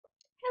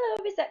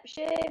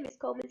reception. Miss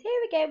Coleman's here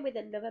again with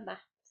another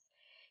maths.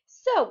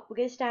 So we're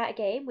going to start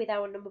again with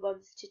our number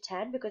ones to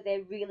 10 because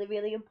they're really,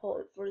 really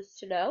important for us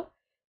to know.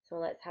 So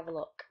let's have a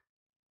look.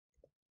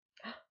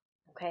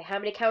 Okay, how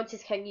many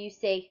counters can you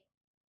see?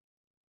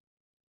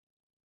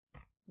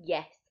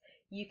 Yes,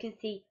 you can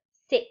see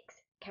 6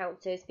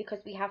 counters because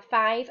we have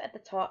 5 at the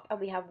top and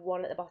we have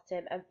 1 at the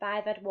bottom, and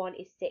 5 add 1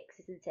 is 6,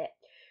 isn't it?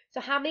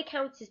 So how many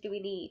counters do we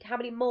need? How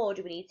many more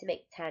do we need to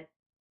make 10?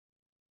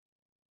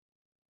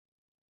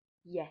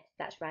 Yes,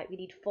 that's right. We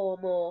need 4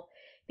 more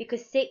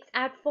because 6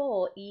 add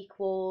 4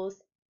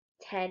 equals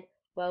 10.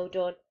 Well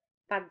done.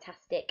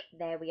 Fantastic.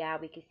 There we are.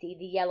 We can see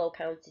the yellow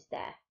counters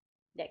there.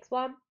 Next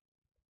one.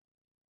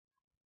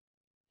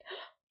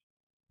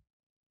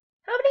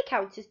 How many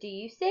counters do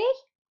you see?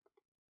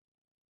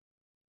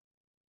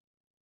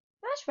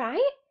 That's right.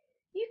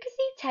 You can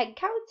see 10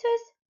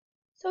 counters.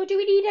 So do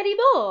we need any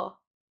more?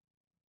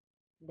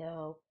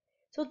 No.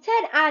 So 10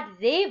 add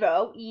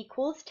 0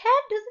 equals 10,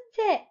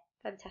 doesn't it?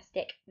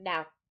 Fantastic.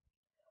 Now,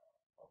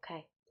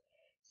 okay.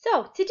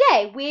 So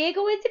today we're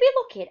going to be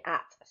looking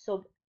at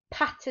some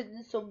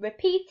patterns, some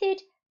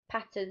repeated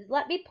patterns.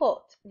 Let me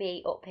put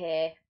me up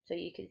here so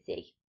you can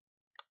see.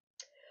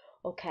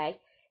 Okay,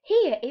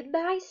 here in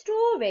my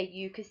story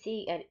you can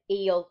see an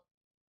eel.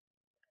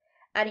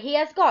 And he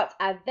has got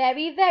a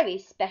very, very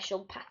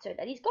special pattern.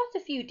 And he's got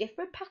a few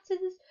different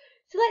patterns.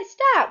 So let's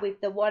start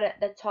with the one at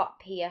the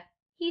top here.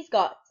 He's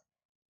got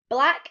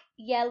black,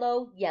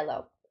 yellow,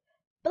 yellow.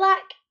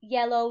 Black,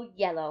 yellow,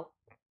 yellow.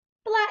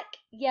 Black,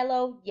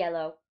 yellow,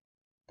 yellow.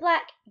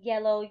 Black,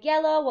 yellow,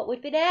 yellow. What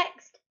would be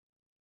next?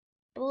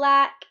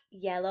 Black,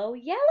 yellow,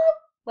 yellow.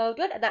 Well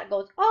done. And that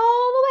goes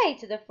all the way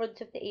to the front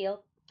of the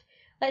eel.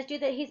 Let's do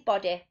his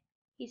body.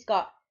 He's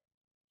got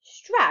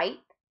stripe,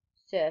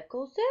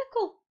 circle,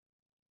 circle.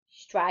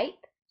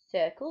 Stripe,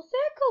 circle,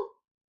 circle.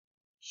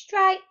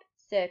 Stripe,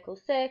 circle,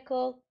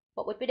 circle.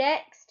 What would be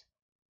next?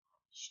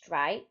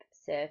 Stripe,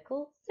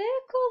 circle,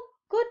 circle.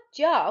 Good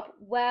job.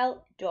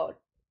 Well done.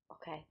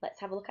 Okay, let's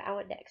have a look at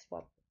our next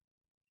one.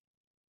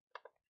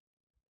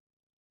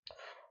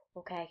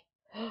 Okay.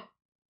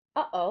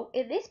 Uh-oh,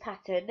 in this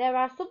pattern there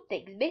are some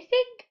things missing.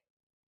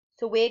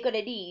 So we're going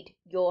to need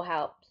your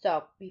help.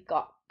 So we've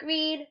got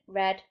green,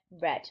 red,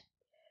 red.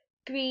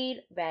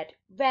 Green, red,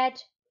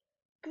 red.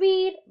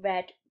 Green,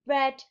 red,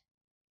 red.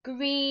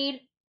 Green.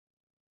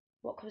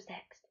 What comes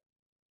next?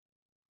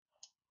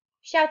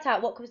 Shout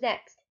out, what comes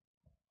next?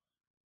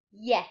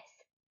 Yes.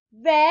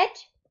 Red.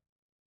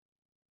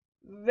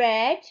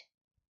 Red.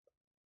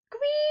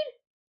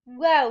 Green.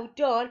 Well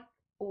done.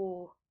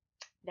 Oh,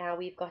 now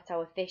we've got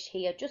our fish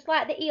here, just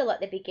like the eel at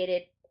the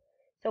beginning.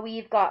 So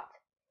we've got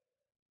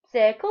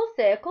circle,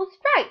 circle,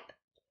 stripe.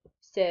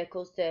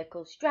 Circle,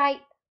 circle,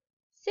 stripe.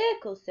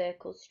 Circle,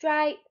 circle,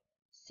 stripe.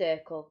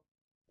 Circle.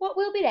 What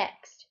will be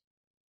next?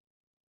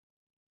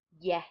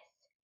 Yes.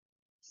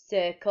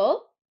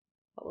 Circle.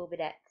 What will be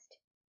next?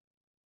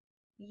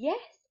 Yes.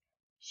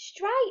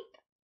 Stripe.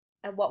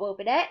 And what will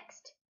be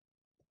next?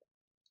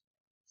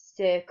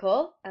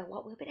 Circle. And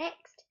what will be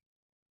next?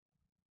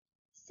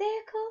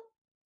 Circle.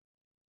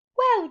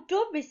 Well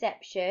done,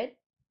 reception.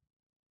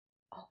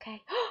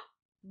 Okay.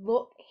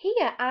 Look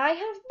here, I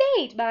have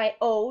made my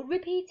own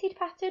repeated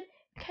pattern.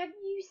 Can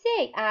you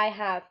see? I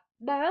have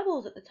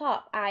marbles at the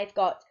top. I've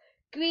got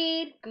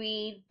green,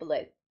 green,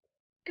 blue.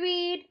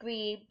 Green,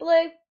 green,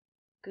 blue.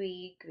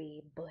 Green,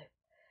 green, blue.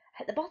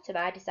 At the bottom,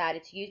 I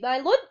decided to use my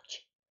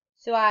lunch.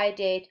 So I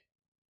did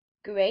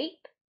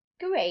grape,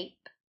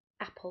 grape,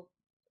 apple.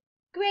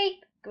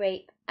 Grape,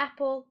 grape,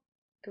 apple.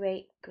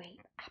 Grape,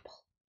 grape, apple.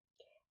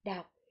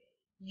 Now,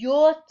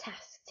 your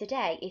task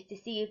today is to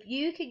see if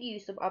you can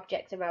use some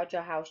objects around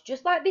your house,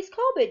 just like Miss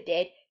Coleman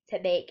did, to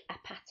make a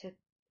pattern.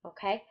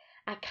 Okay?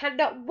 I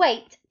cannot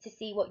wait to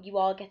see what you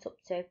all get up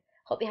to.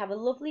 Hope you have a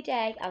lovely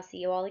day. I'll see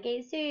you all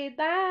again soon.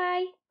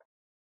 Bye.